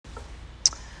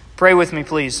Pray with me,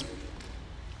 please.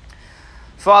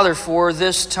 Father, for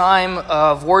this time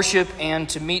of worship and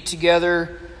to meet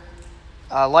together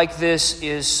like this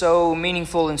is so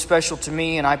meaningful and special to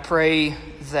me, and I pray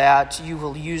that you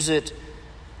will use it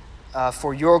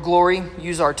for your glory.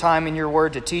 Use our time in your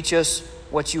word to teach us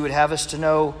what you would have us to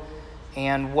know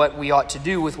and what we ought to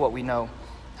do with what we know.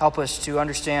 Help us to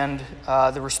understand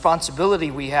the responsibility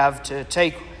we have to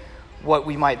take what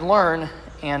we might learn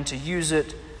and to use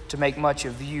it to make much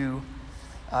of you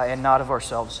and not of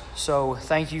ourselves. So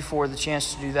thank you for the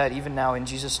chance to do that even now. In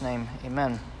Jesus' name,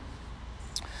 amen.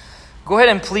 Go ahead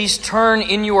and please turn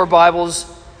in your Bibles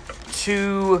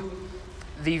to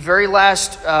the very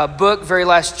last very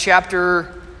last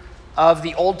chapter of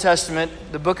the Old Testament,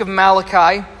 the book of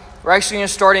Malachi. We're actually going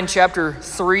to start in chapter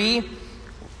 3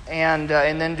 and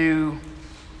then do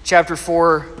chapter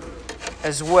 4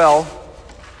 as well.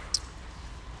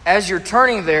 As you're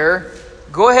turning there,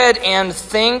 go ahead and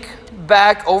think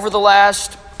back over the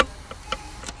last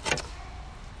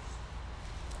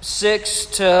 6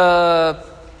 to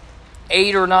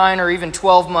 8 or 9 or even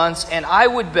 12 months, and I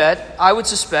would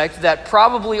suspect that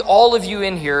probably all of you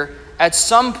in here at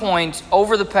some point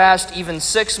over the past even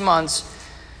 6 months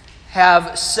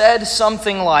have said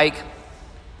something like,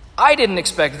 I didn't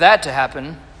expect that to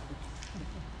happen.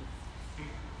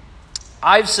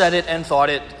 I've said it and thought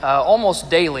it almost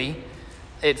daily,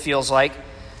 it feels like.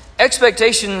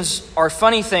 Expectations are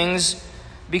funny things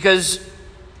because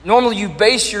normally you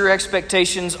base your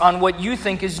expectations on what you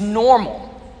think is normal.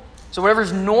 So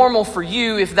whatever's normal for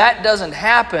you, if that doesn't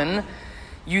happen,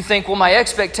 you think, well, my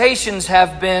expectations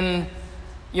have been,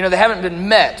 they haven't been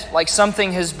met. Like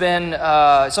something has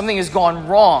gone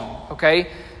wrong,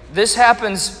 okay? This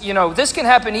happens, this can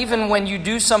happen even when you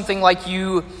do something like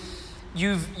you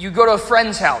go to a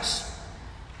friend's house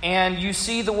and you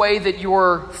see the way that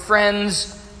your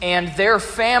friends and their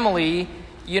family,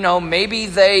 maybe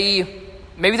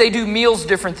they do meals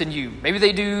different than you. Maybe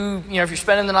they do, if you're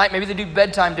spending the night, maybe they do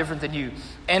bedtime different than you.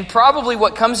 And probably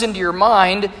what comes into your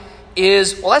mind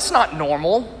is, well, that's not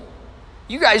normal.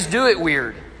 You guys do it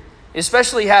weird. It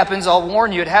especially happens, I'll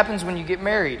warn you, it happens when you get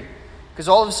married. Because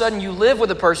all of a sudden you live with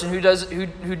a person who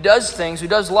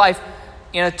does life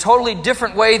in a totally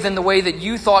different way than the way that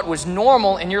you thought was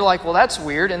normal. And you're like, well, that's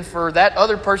weird. And for that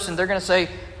other person, they're going to say,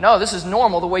 no, this is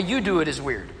normal. The way you do it is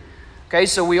weird. Okay,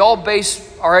 so we all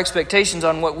base our expectations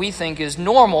on what we think is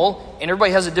normal, and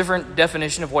everybody has a different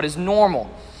definition of what is normal.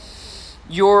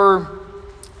 Your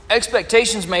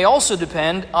expectations may also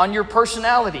depend on your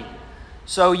personality.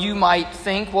 So you might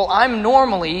think, well, I'm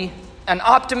normally an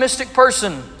optimistic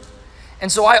person,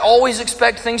 and so I always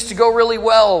expect things to go really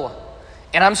well,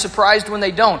 and I'm surprised when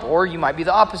they don't. Or you might be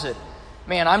the opposite.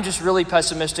 Man, I'm just really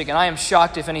pessimistic, and I am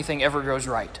shocked if anything ever goes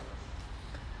right.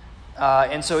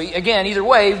 And so, again, either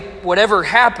way, whatever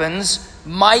happens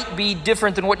might be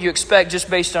different than what you expect just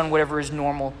based on whatever is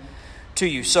normal to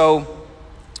you. So,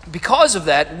 because of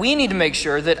that, we need to make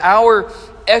sure that our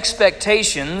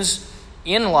expectations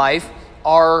in life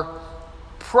are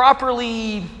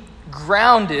properly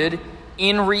grounded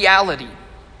in reality.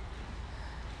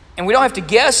 And we don't have to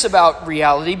guess about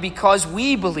reality because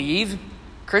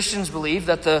Christians believe,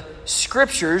 that the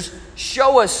Scriptures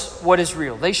show us what is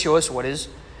real. They show us what is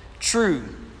true.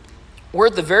 We're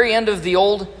at the very end of the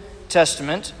Old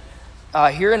Testament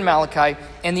here in Malachi,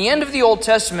 and the end of the Old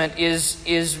Testament is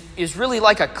really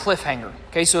like a cliffhanger.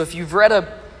 Okay, so if you've read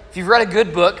a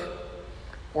good book,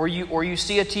 or you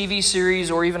see a TV series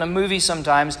or even a movie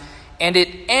sometimes, and it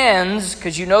ends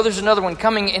because there's another one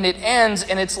coming, and it ends,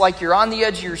 and it's like you're on the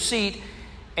edge of your seat,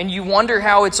 and you wonder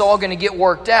how it's all going to get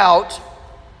worked out.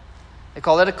 They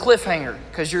call that a cliffhanger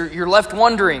because you're left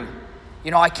wondering.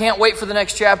 I can't wait for the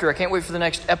next chapter. I can't wait for the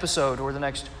next episode or the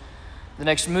next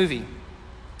movie.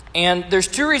 And there's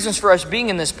two reasons for us being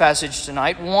in this passage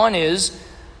tonight. One is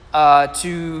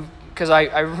because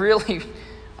I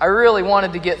really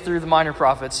wanted to get through the Minor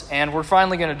Prophets, and we're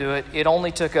finally going to do it. It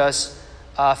only took us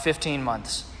 15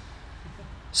 months.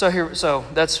 So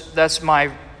that's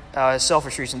my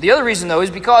selfish reason. The other reason, though,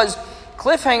 is because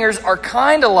cliffhangers are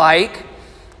kind of like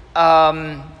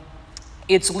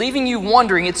it's leaving you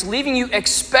wondering. It's leaving you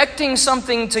expecting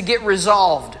something to get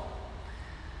resolved.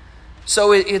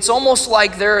 So it's almost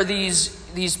like there are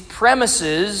these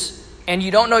premises, and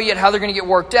you don't know yet how they're going to get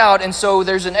worked out. And so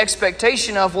there's an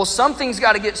expectation of, well, something's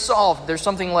got to get solved. There's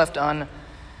something left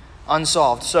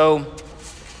unsolved. So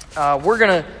we're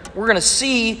gonna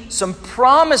see some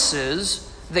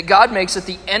promises that God makes at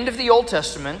the end of the Old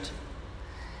Testament,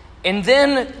 and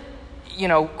then,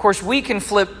 of course, we can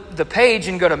flip the page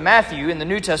and go to Matthew in the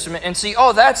New Testament and see,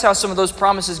 oh, that's how some of those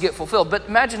promises get fulfilled. But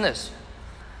imagine this.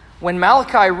 when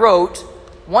Malachi wrote,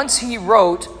 once he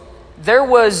wrote, there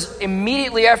was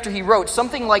immediately after he wrote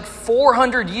something like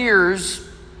 400 years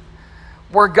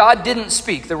where God didn't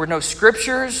speak. There were no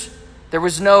scriptures. There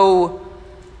was no,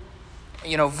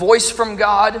 voice from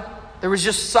God. There was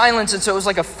just silence. And so it was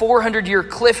like a 400-year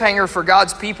cliffhanger for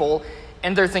God's people.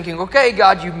 And they're thinking, okay,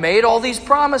 God, you made all these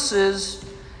promises.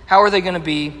 How are they going to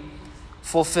be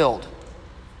fulfilled?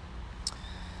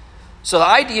 So the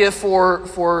idea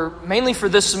for mainly for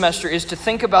this semester is to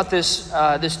think about this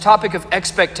topic of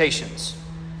expectations.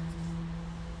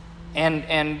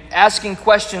 And asking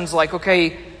questions like,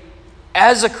 okay,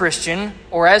 as a Christian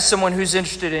or as someone who's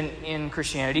interested in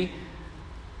Christianity,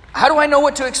 how do I know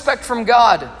what to expect from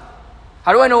God?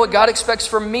 How do I know what God expects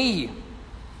from me?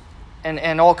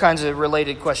 And all kinds of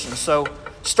related questions. So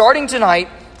starting tonight,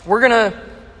 we're going to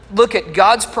look at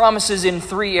God's promises in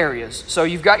 3 areas. So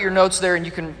you've got your notes there, and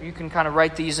you can kind of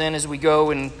write these in as we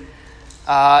go, and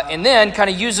then kind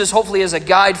of use this hopefully as a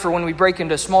guide for when we break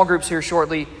into small groups here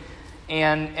shortly,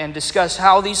 and discuss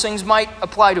how these things might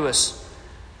apply to us.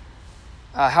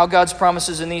 How God's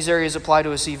promises in these areas apply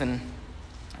to us even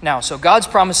now. So God's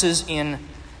promises in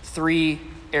 3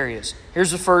 areas.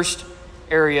 Here's the first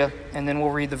area, and then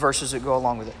we'll read the verses that go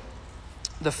along with it.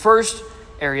 The first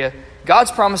area,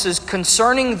 God's promises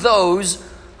concerning those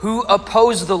who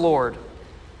oppose the Lord.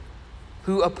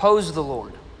 Who oppose the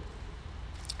Lord.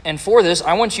 And for this,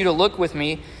 I want you to look with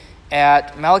me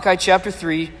at Malachi chapter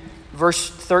 3, verse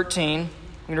 13. I'm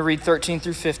going to read 13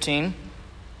 through 15.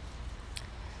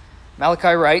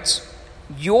 Malachi writes,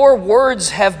 "Your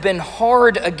words have been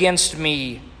hard against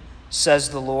me, says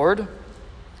the Lord.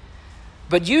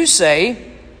 But you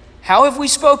say, how have we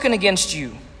spoken against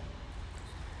you?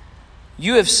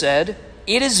 You have said,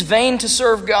 it is vain to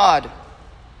serve God.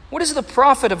 What is the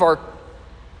profit of our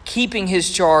keeping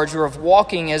his charge, or of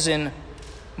walking as in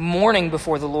mourning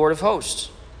before the Lord of hosts?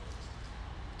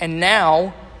 And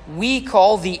now we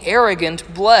call the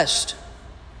arrogant blessed.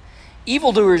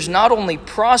 Evildoers not only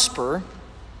prosper,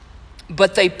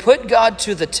 but they put God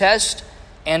to the test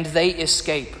and they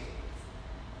escape."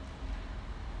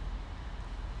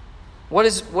 What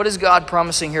is God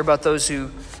promising here about those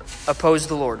who oppose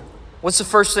the Lord? What's the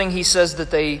first thing he says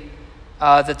that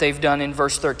they've done in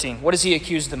verse 13? What does he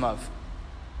accuse them of?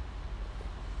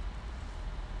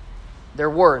 Their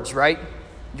words, right?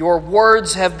 Your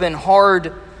words have been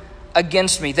hard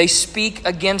against me. They speak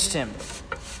against him.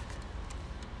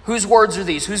 Whose words are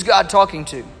these? Who's God talking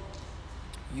to?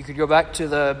 You could go back to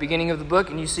the beginning of the book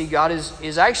and you see God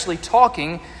is actually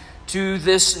talking to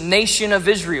this nation of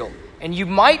Israel. And you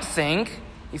might think,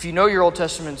 if you know your Old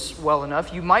Testaments well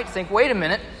enough, you might think, wait a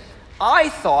minute, I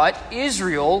thought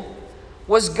Israel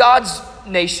was God's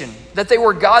nation, that they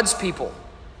were God's people.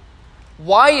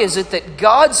 Why is it that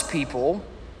God's people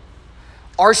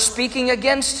are speaking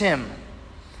against him?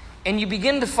 And you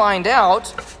begin to find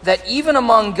out that even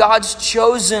among God's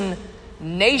chosen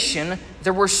nation,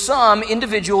 there were some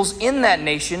individuals in that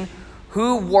nation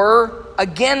who were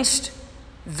against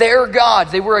their God.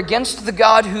 They were against the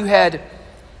God who had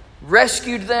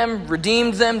rescued them,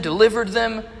 redeemed them, delivered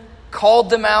them, called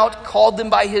them out, called them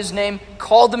by his name,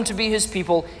 called them to be his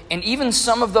people. And even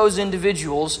some of those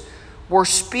individuals were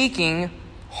speaking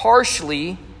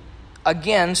harshly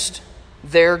against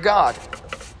their God.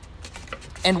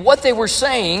 And what they were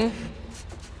saying,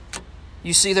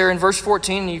 you see there in verse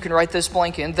 14, and you can write this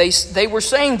blank in, they were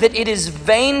saying that it is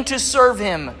vain to serve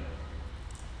him.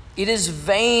 It is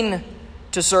vain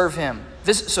to serve him.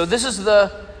 This is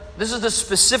the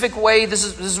specific way,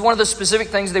 this is one of the specific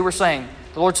things they were saying.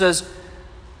 The Lord says,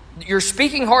 you're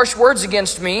speaking harsh words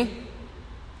against me.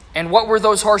 And what were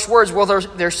those harsh words? Well,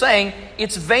 they're saying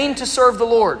it's vain to serve the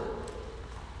Lord.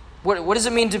 What does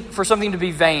it mean for something to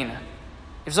be vain?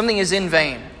 If something is in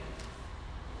vain,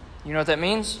 you know what that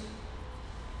means?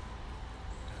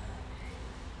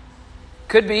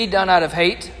 Could be done out of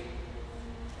hate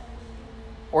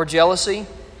or jealousy,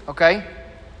 okay?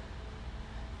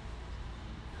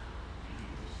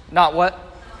 Not what?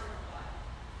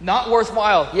 Not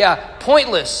worthwhile. Yeah,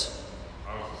 pointless.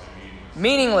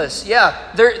 Meaningless.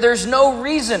 Yeah, there's no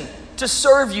reason to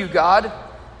serve you, God.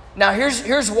 Now,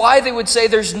 here's why they would say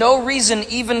there's no reason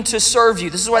even to serve you.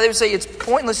 This is why they would say it's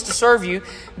pointless to serve you,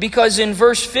 because in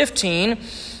verse 15,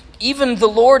 even the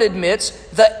Lord admits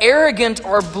the arrogant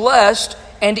are blessed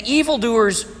and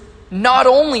evildoers not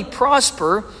only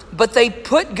prosper, but they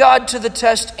put God to the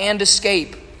test and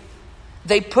escape.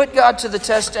 They put God to the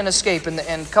test and escape. And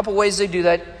a couple ways they do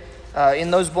that in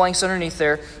those blanks underneath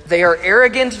there. They are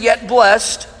arrogant yet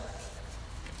blessed.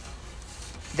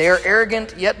 They are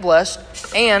arrogant yet blessed.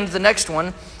 And the next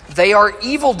one, they are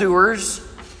evildoers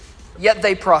yet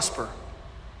they prosper.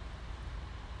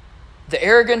 The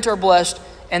arrogant are blessed,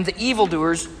 and the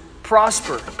evildoers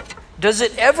prosper. Does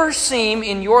it ever seem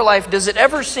in your life, does it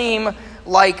ever seem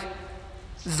like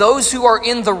those who are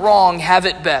in the wrong have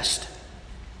it best?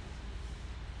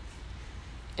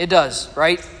 It does,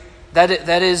 right?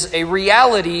 That is a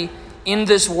reality in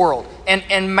this world.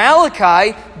 And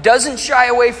Malachi doesn't shy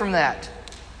away from that.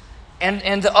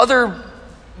 And the other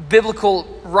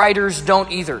biblical writers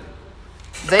don't either.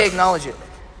 They acknowledge it.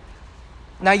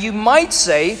 Now you might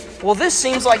say, well, this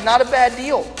seems like not a bad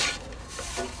deal.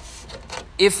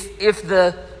 If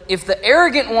the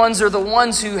arrogant ones are the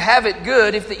ones who have it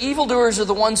good, if the evildoers are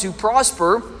the ones who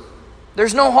prosper,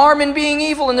 there's no harm in being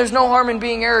evil and there's no harm in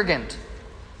being arrogant.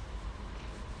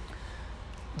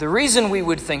 The reason we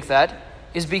would think that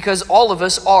is because all of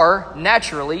us are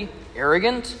naturally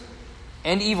arrogant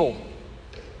and evil.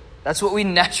 That's what we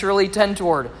naturally tend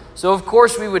toward. So of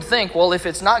course we would think, well, if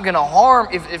it's not going to harm,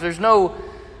 if there's no,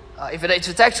 if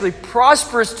it's actually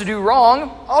prosperous to do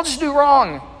wrong, I'll just do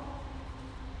wrong.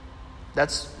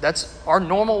 That's our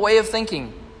normal way of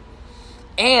thinking.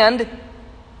 And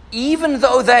even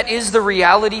though that is the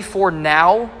reality for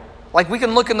now, like we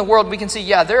can look in the world, we can see,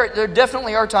 yeah, there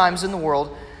definitely are times in the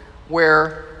world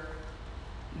where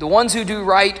the ones who do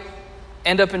right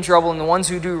end up in trouble and the ones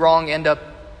who do wrong end up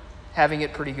having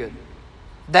it pretty good.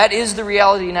 That is the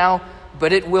reality now,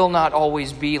 but it will not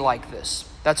always be like this.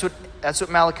 That's what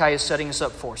Malachi is setting us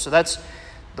up for. So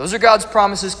those are God's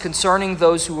promises concerning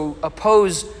those who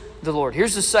oppose the Lord.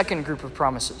 Here's the second group of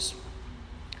promises.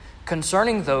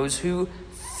 Concerning those who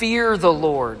fear the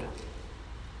Lord.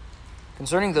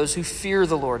 Concerning those who fear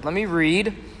the Lord. Let me read,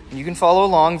 and you can follow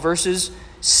along, verses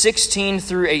 16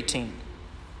 through 18.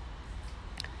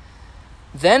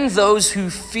 Then those who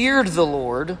feared the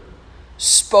Lord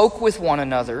spoke with one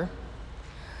another.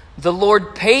 The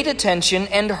Lord paid attention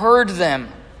and heard them.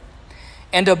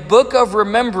 And a book of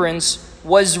remembrance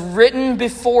was written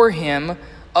before him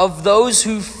of those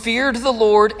who feared the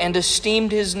Lord and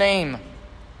esteemed his name.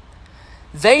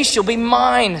 They shall be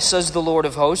mine, says the Lord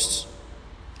of hosts,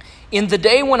 in the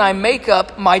day when I make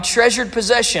up my treasured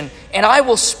possession, and I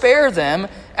will spare them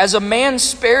as a man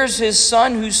spares his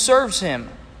son who serves him.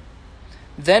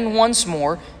 Then once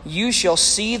more you shall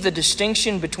see the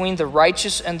distinction between the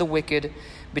righteous and the wicked,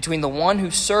 between the one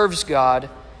who serves God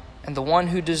and the one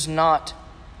who does not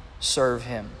serve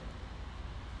him.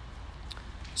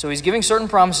 So he's giving certain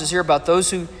promises here about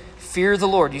those who fear the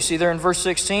Lord. You see there in verse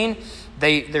 16,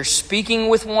 they're speaking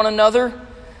with one another.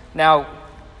 Now,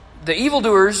 the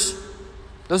evildoers,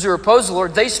 those who oppose the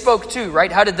Lord, they spoke too,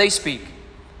 right? How did they speak?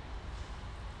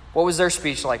 What was their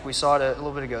speech like? We saw it a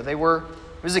little bit ago.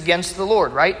 It was against the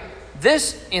Lord, right?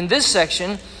 In this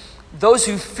section, those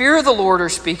who fear the Lord are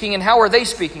speaking, and how are they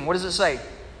speaking? What does it say?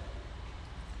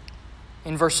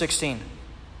 In verse 16.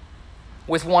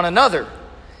 With one another.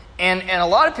 And a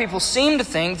lot of people seem to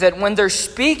think that when they're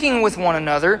speaking with one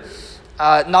another,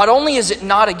 not only is it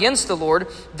not against the Lord,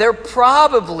 they're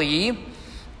probably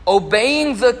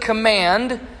obeying the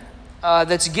command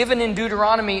that's given in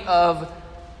Deuteronomy of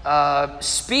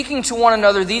speaking to one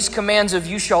another these commands of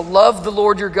you shall love the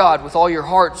Lord your God with all your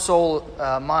heart, soul,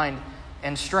 mind,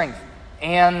 and strength.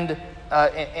 And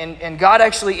God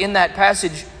actually in that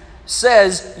passage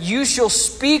says, you shall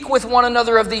speak with one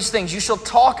another of these things. You shall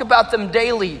talk about them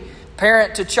daily,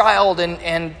 parent to child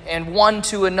and one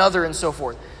to another and so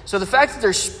forth. So the fact that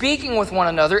they're speaking with one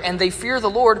another and they fear the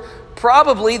Lord,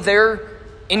 probably they're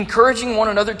encouraging one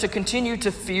another to continue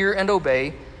to fear and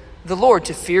obey the Lord,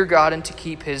 to fear God and to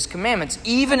keep his commandments,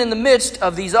 even in the midst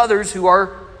of these others who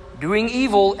are doing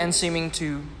evil and seeming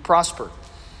to prosper.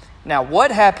 Now,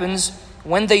 what happens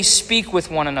when they speak with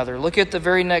one another? Look at the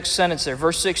very next sentence there,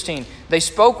 verse 16. They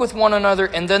spoke with one another,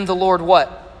 and then the Lord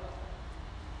what?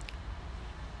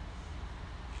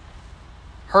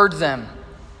 Heard them,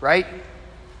 right?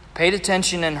 Paid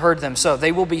attention and heard them. So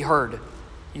they will be heard.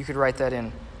 You could write that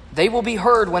in. They will be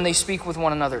heard when they speak with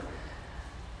one another.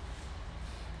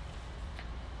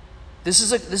 This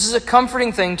is a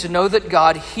comforting thing to know that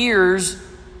God hears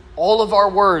all of our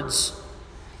words.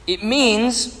 It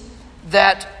means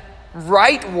that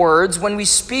right words, when we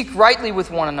speak rightly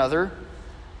with one another,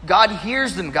 God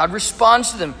hears them, God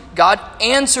responds to them, God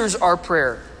answers our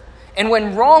prayer. And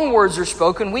when wrong words are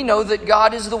spoken, we know that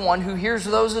God is the one who hears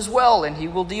those as well, and he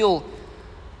will deal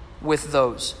with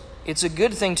those. It's a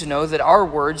good thing to know that our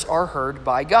words are heard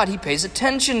by God. He pays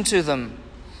attention to them.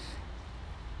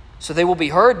 So they will be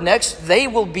heard. Next, they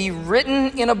will be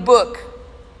written in a book.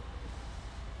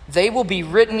 They will be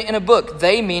written in a book.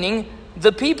 They meaning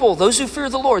the people, those who fear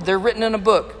the Lord, they're written in a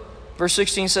book. Verse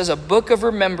 16 says, a book of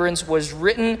remembrance was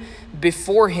written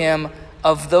before him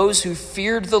of those who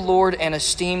feared the Lord and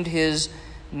esteemed his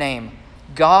name.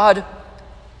 God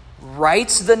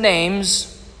writes the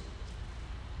names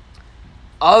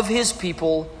of his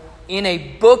people in a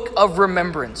book of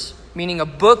remembrance, meaning a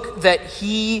book that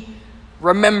he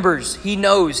remembers, he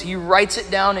knows, he writes it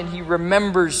down and he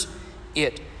remembers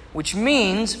it, which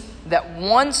means that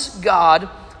once God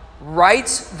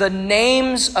writes the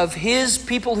names of his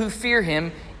people who fear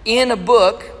him in a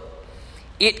book,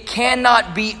 it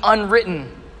cannot be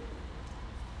unwritten.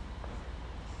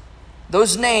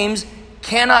 Those names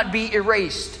cannot be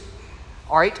erased.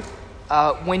 All right?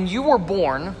 When you were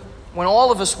born, when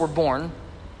all of us were born,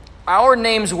 our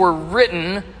names were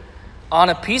written on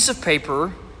a piece of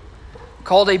paper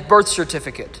called a birth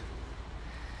certificate.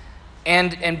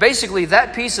 And basically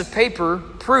that piece of paper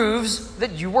proves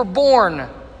that you were born.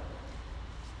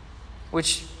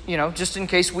 Which, just in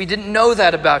case we didn't know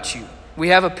that about you, we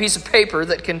have a piece of paper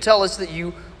that can tell us that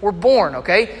you were born,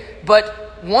 okay?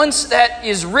 But once that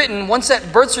is written, once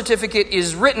that birth certificate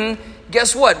is written,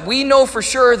 guess what? We know for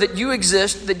sure that you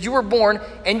exist, that you were born,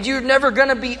 and you're never going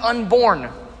to be unborn.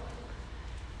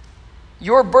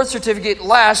 Your birth certificate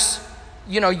lasts,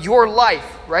 your life,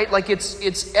 right? Like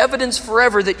it's evidence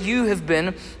forever that you have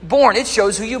been born. It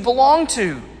shows who you belong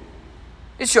to.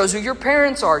 It shows who your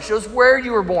parents are. It shows where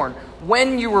you were born,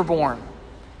 when you were born,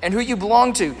 and who you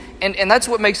belong to. And that's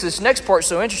what makes this next part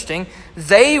so interesting.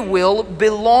 They will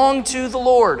belong to the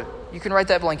Lord. You can write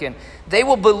that blank in. They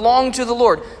will belong to the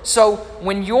Lord. So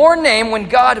when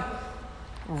God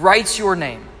writes your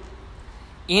name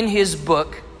in his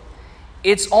book,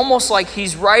 it's almost like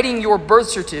he's writing your birth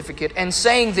certificate and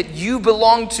saying that you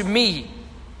belong to me.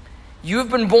 You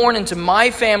have been born into my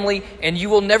family, and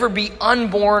you will never be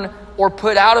unborn or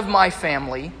put out of my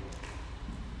family.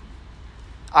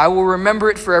 I will remember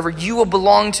it forever. You will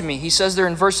belong to me. He says there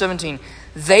in verse 17,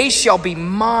 they shall be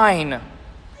mine,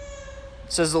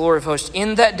 says the Lord of hosts,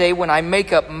 in that day when I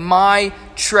make up my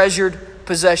treasured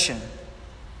possession.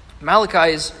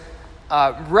 Malachi is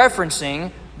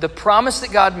referencing the promise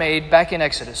that God made back in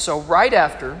Exodus. So right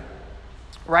after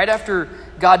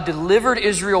God delivered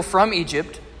Israel from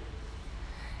Egypt,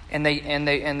 and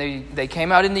they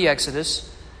came out in the Exodus,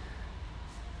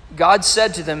 God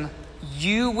said to them,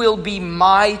 you will be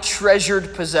my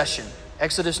treasured possession.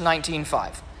 Exodus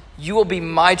 19:5. You will be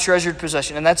my treasured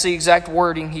possession. And that's the exact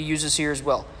wording he uses here as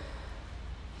well.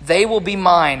 They will be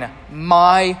mine,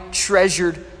 my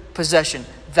treasured possession.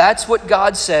 That's what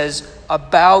God says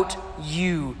about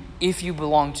you if you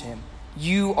belong to him.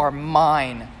 You are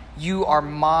mine. You are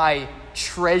my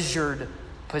treasured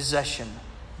possession.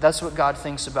 That's what God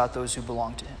thinks about those who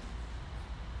belong to him.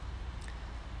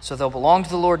 So they'll belong to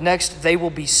the Lord. Next, they will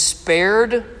be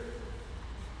spared.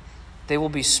 They will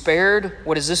be spared.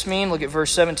 What does this mean? Look at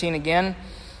verse 17 again.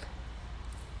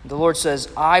 The Lord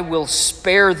says, I will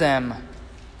spare them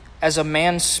as a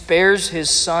man spares his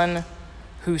son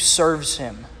who serves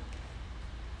him.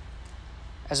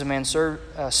 As a man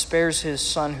spares his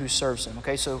son who serves him.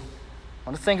 Okay, so I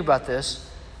want to think about this.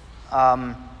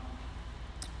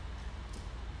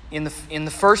 In the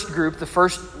first group, the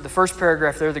first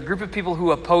paragraph there, the group of people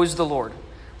who oppose the Lord,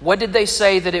 what did they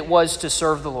say that it was to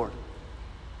serve the Lord?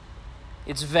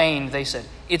 It's vain, they said.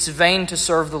 It's vain to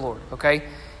serve the Lord, okay?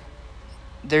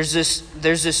 There's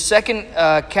this second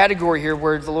category here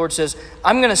where the Lord says,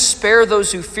 I'm going to spare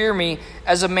those who fear me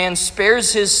as a man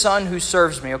spares his son who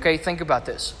serves me, okay? Think about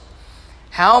this.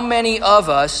 How many of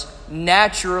us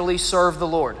naturally serve the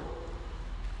Lord?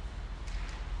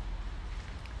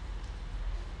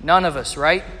 None of us,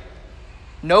 right?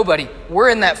 Nobody. We're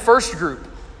in that first group.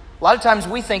 A lot of times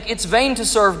we think it's vain to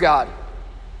serve God.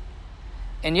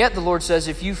 And yet the Lord says,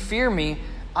 if you fear me,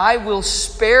 I will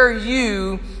spare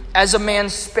you as a man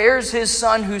spares his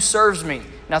son who serves me.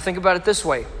 Now think about it this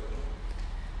way.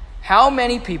 How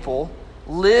many people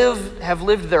have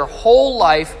lived their whole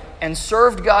life and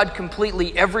served God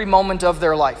completely every moment of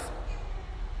their life?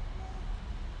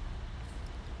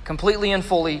 Completely and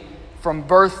fully, from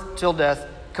birth till death,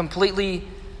 completely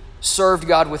served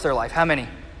God with their life. How many?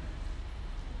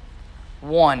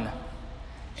 One.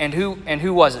 And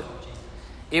who was it?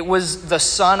 It was the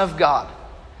Son of God.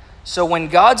 So when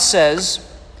God says,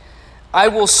 I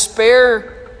will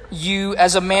spare you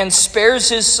as a man spares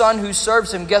his son who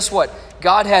serves him, guess what?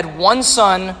 God had one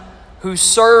son who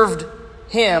served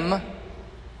him,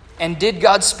 and did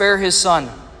God spare his son?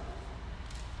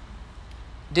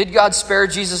 Did God spare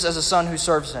Jesus as a son who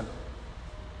serves him?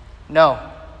 No.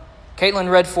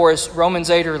 Caitlin read for us Romans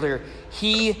 8 earlier.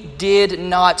 He did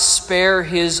not spare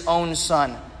his own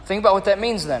son. Think about what that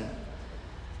means then.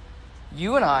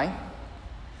 You and I,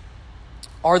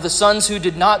 are the sons who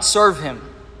did not serve him.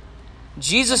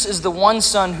 Jesus is the one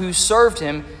son who served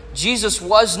him. Jesus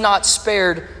was not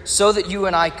spared so that you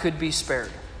and I could be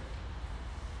spared.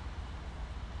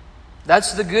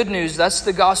 That's the good news. That's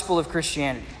the gospel of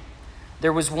Christianity.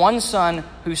 There was one son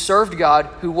who served God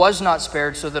who was not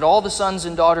spared so that all the sons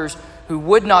and daughters who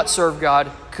would not serve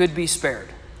God could be spared.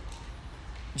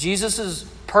 Jesus'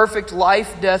 perfect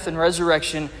life, death, and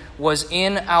resurrection was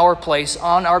in our place,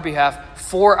 on our behalf,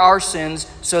 for our sins,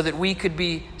 so that we could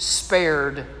be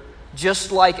spared,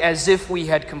 just like as if we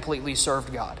had completely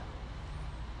served God.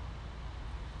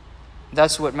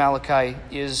 That's what Malachi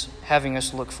is having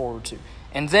us look forward to.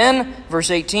 And then, verse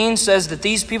 18 says that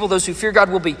these people, those who fear God,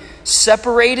 will be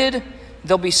separated.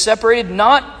 They'll be separated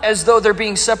not as though they're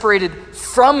being separated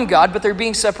from God, but they're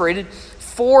being separated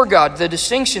for God. The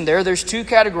distinction there's two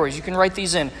categories. You can write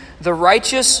these in. The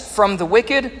righteous from the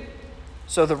wicked.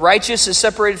 So the righteous is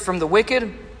separated from the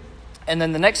wicked. And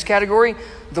then the next category,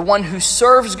 the one who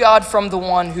serves God from the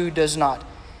one who does not.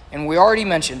 And we already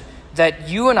mentioned that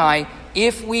you and I,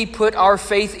 if we put our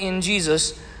faith in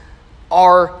Jesus,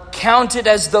 are counted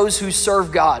as those who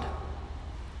serve God.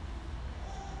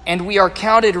 And we are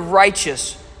counted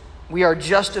righteous. We are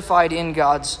justified in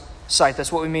God's sight.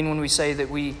 That's what we mean when we say that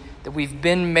we've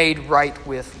been made right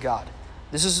with God.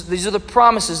 These are the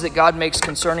promises that God makes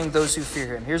concerning those who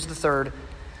fear him. Here's the third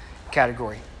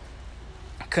category.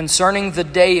 Concerning the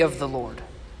day of the Lord.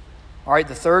 All right,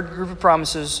 the third group of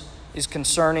promises is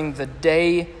concerning the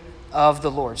day of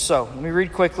the Lord. So, let me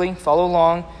read quickly. Follow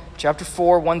along. Chapter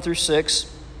 4, 1 through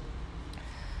 6.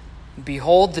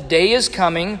 Behold, the day is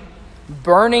coming,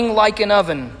 burning like an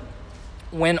oven,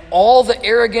 when all the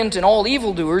arrogant and all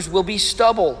evildoers will be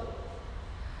stubble.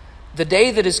 The day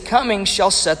that is coming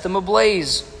shall set them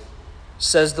ablaze,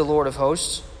 says the Lord of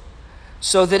hosts,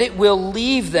 so that it will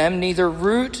leave them neither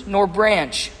root nor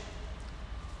branch.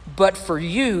 But for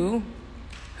you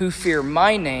who fear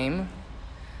my name,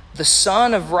 the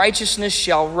Son of Righteousness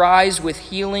shall rise with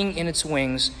healing in its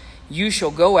wings. You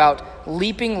shall go out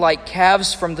leaping like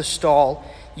calves from the stall.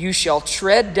 You shall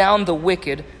tread down the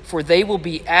wicked, for they will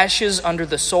be ashes under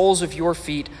the soles of your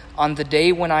feet on the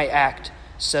day when I act,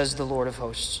 says the Lord of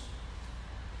hosts.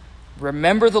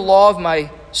 Remember the law of my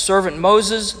servant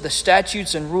Moses, the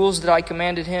statutes and rules that I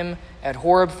commanded him at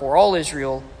Horeb for all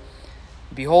Israel.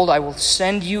 Behold, I will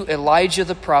send you Elijah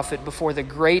the prophet before the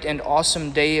great and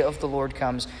awesome day of the Lord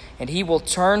comes, and he will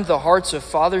turn the hearts of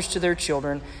fathers to their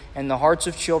children and the hearts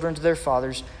of children to their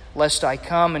fathers, lest I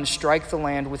come and strike the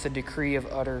land with a decree of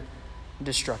utter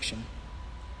destruction.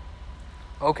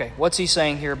 Okay, what's he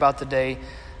saying here about the day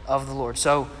of the Lord?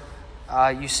 So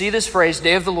you see this phrase,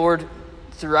 day of the Lord,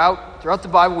 throughout the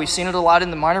Bible. We've seen it a lot in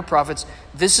the minor prophets.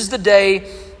 This is the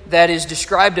day that is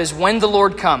described as when the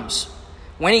Lord comes.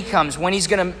 When he comes, when he's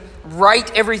going to right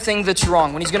everything that's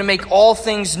wrong, when he's going to make all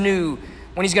things new,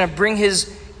 when he's going to bring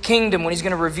his kingdom, when he's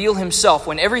going to reveal himself,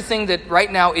 when everything that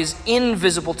right now is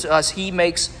invisible to us, he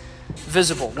makes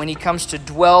visible, when he comes to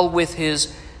dwell with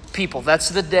his people. That's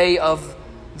the day of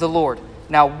the Lord.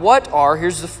 Now,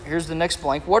 here's the next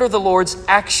blank, what are the Lord's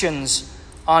actions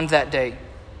on that day?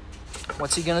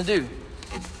 What's he going to do?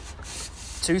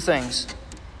 Two things.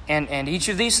 And each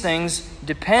of these things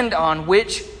depend on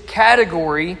which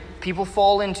category people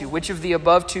fall into, which of the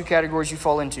above two categories you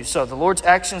fall into. So the Lord's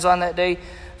actions on that day,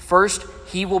 first,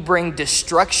 he will bring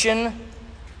destruction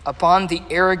upon the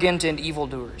arrogant and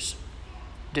evildoers.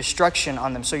 Destruction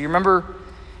on them. So you remember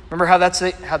how that's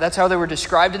how they were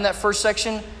described in that first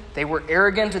section? They were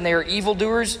arrogant and they are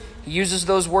evildoers. He uses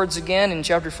those words again in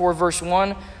chapter 4, verse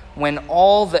 1, when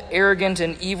all the arrogant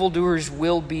and evildoers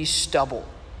will be stubble.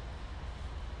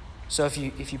 So if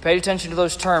you paid attention to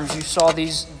those terms, you saw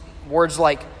these words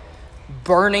like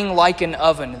burning like an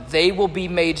oven. They will be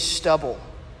made stubble.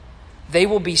 They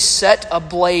will be set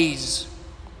ablaze.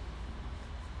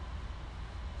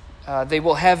 They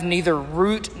will have neither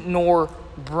root nor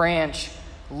branch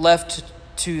left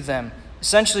to them.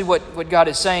 Essentially what God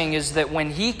is saying is that when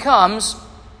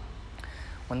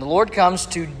the Lord comes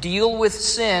to deal with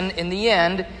sin in the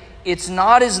end, it's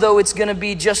not as though it's going to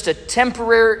be just a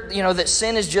temporary, that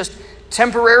sin is just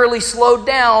temporarily slowed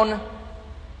down.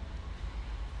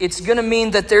 It's going to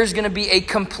mean that there's going to be a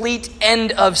complete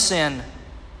end of sin.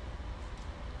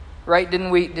 Right?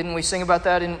 Didn't we sing about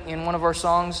that in one of our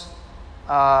songs?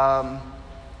 I'm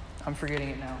forgetting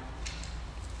it now.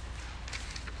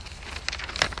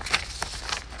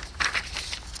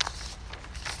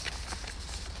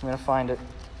 I'm going to find it.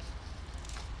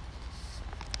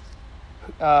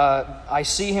 I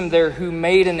see him there who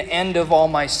made an end of all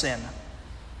my sin.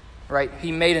 Right?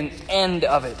 He made an end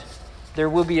of it. There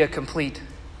will be a complete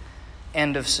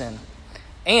end of sin.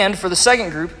 And for the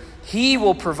second group, he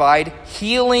will provide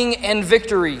healing and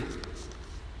victory.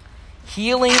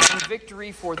 Healing and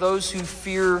victory for those who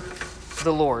fear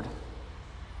the Lord.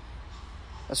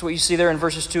 That's what you see there in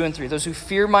verses 2 and 3. Those who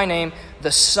fear my name,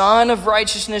 the Son of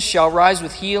Righteousness shall rise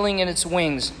with healing in its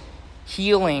wings.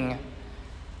 Healing.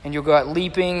 And you'll go out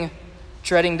leaping,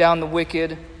 treading down the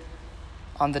wicked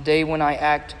on the day when I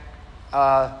act.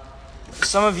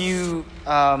 Some of you,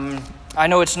 I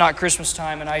know it's not Christmas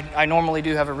time, and I normally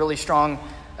do have a really strong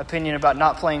opinion about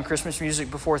not playing Christmas music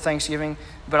before Thanksgiving.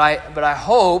 But I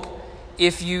hope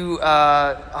if you,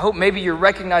 I hope maybe you're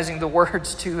recognizing the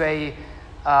words to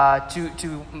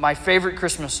to my favorite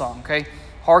Christmas song. Okay,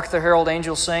 "Hark the Herald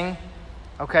Angels Sing."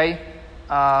 Okay,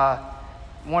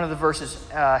 one of the verses: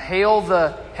 "Hail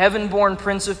the heaven-born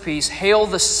Prince of Peace! Hail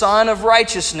the Son of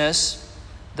Righteousness!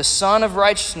 The Son of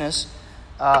Righteousness!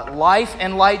 Life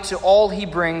and light to all he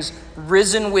brings,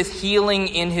 risen with healing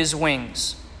in his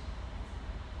wings."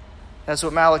 That's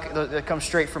what that comes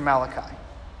straight from Malachi.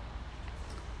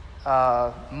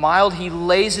 Mild he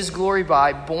lays his glory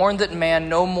by, born that man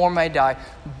no more may die,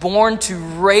 born to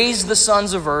raise the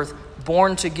sons of earth,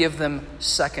 born to give them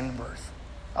second birth.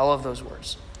 I love those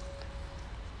words.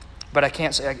 But I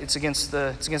can't say it's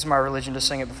against my religion to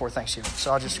sing it before Thanksgiving.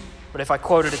 So but if I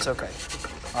quote it, it's okay.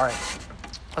 All right.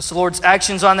 That's the Lord's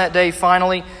actions on that day.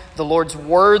 Finally, the Lord's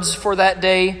words for that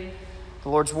day. The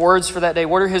Lord's words for that day.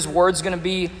 What are his words going to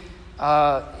be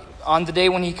on the day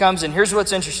when he comes? And here's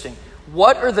what's interesting.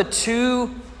 What are the two,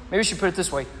 maybe we should put it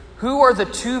this way. Who are the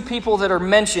two people that are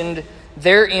mentioned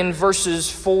there in verses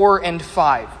 4 and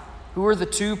 5? Who are the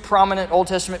two prominent Old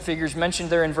Testament figures mentioned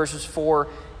there in verses 4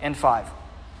 and 5?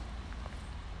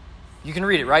 You can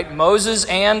read it, right? Moses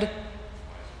and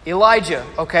Elijah,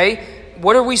 okay?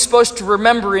 What are we supposed to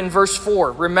remember in verse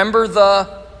 4? Remember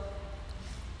the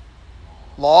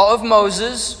law of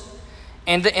Moses.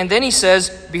 And then he says,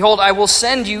 "Behold, I will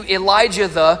send you Elijah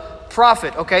the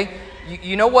prophet." Okay?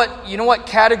 You know what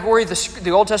category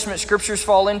the Old Testament scriptures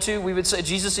fall into? We would say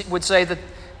Jesus would say that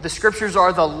the scriptures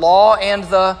are the law and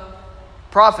the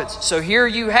prophets. So here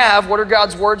you have, what are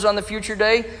God's words on the future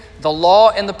day? The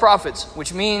law and the prophets,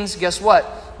 which means, guess what?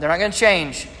 They're not going to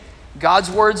change. God's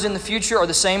words in the future are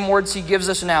the same words he gives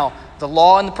us now. The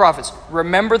law and the prophets.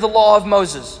 Remember the law of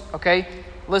Moses. Okay?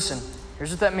 Listen,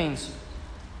 here's what that means.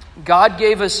 God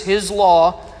gave us his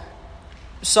law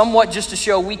somewhat just to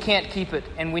show we can't keep it,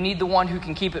 and we need the one who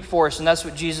can keep it for us, and that's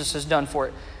what Jesus has done for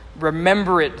it.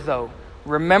 Remember it, though.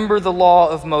 Remember the law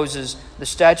of Moses, the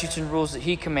statutes and rules that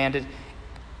he commanded.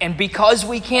 And because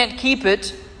we can't keep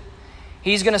it,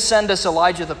 he's going to send us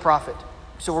Elijah the prophet.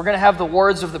 So we're going to have the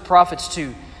words of the prophets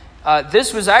too.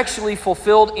 This was actually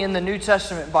fulfilled in the New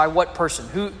Testament by what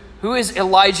person? Who is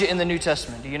Elijah in the New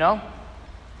Testament? Do you know?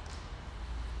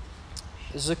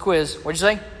 This is a quiz. What'd you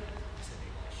say?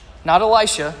 Not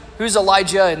Elisha. Who's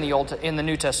Elijah in the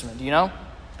New Testament? Do you know?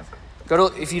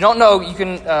 If you don't know, you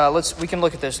can we can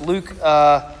look at this. Luke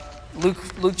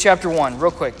chapter 1,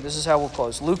 real quick. This is how we'll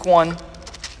close. Luke 1.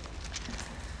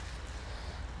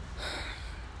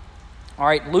 All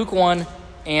right, Luke 1,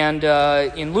 and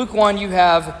in Luke 1 you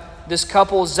have this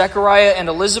couple, Zechariah and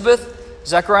Elizabeth.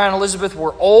 Zechariah and Elizabeth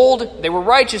were old. They were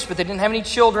righteous, but they didn't have any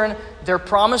children. They're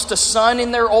promised a son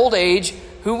in their old age.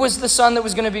 Who was the son that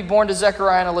was going to be born to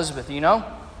Zechariah and Elizabeth? Do you know?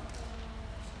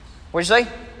 What did you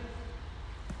say?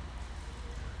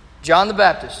 John the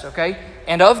Baptist, okay?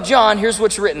 And of John, here's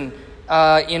what's written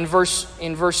in verse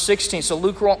 16. So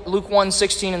Luke 1,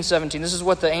 16 and 17. This is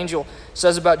what the angel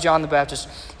says about John the Baptist.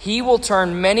 He will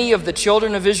turn many of the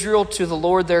children of Israel to the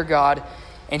Lord their God,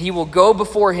 and he will go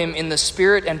before him in the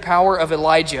spirit and power of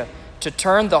Elijah, to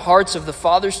turn the hearts of the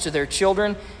fathers to their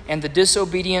children and the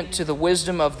disobedient to the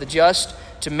wisdom of the just,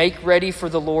 to make ready for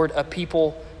the Lord a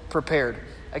people prepared.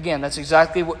 Again, that's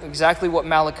exactly what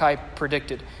Malachi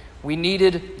predicted. We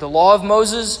needed the law of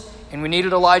Moses, and we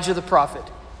needed Elijah the prophet.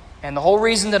 And the whole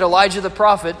reason that Elijah the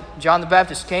prophet, John the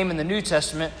Baptist, came in the New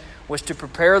Testament was to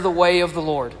prepare the way of the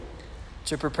Lord,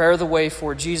 to prepare the way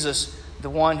for Jesus, the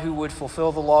one who would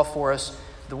fulfill the law for us,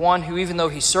 the one who, even though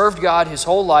he served God his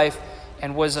whole life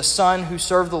and was a son who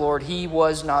served the Lord, he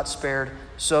was not spared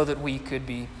so that we could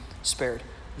be spared.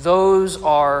 Those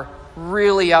are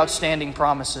really outstanding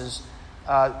promises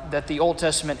that the Old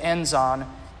Testament ends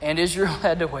on, and Israel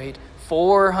had to wait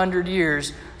 400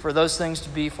 years for those things to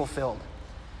be fulfilled.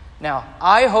 Now,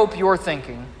 I hope you're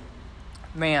thinking,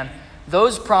 man,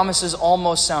 those promises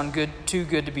almost sound too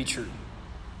good to be true.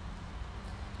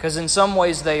 Because in some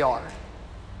ways they are.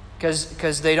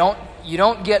 Because you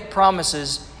don't get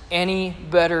promises any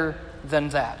better than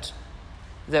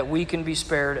that we can be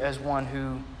spared as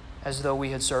though we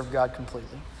had served God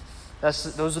completely.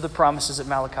 Those are the promises that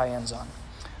Malachi ends on.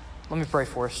 Let me pray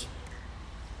for us.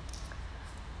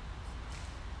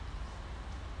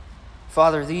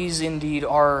 Father, these indeed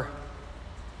are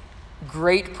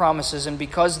great promises, and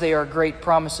because they are great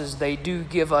promises, they do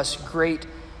give us great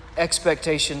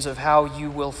expectations of how you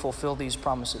will fulfill these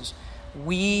promises.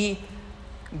 We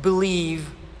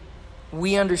believe,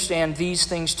 we understand these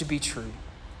things to be true,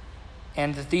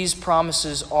 and that these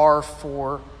promises are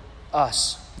for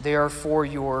us. They are for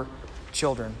your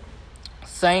children.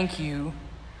 Thank you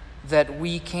that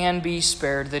we can be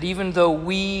spared, that even though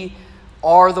we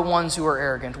are the ones who are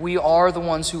arrogant, we are the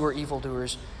ones who are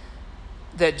evildoers,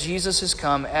 that Jesus has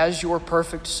come as your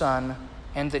perfect Son,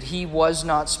 and that he was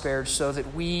not spared, so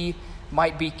that we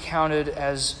might be counted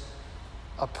as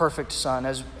a perfect son,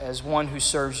 as one who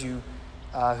serves you,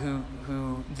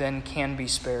 who then can be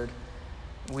spared.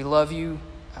 We love you.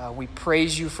 We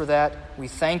praise you for that. We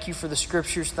thank you for the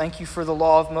Scriptures. Thank you for the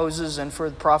law of Moses and for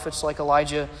the prophets like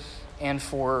Elijah, and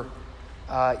for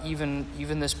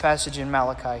even this passage in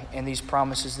Malachi and these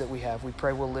promises that we have. We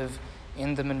pray we'll live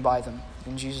in them and by them.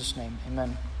 In Jesus' name,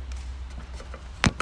 amen.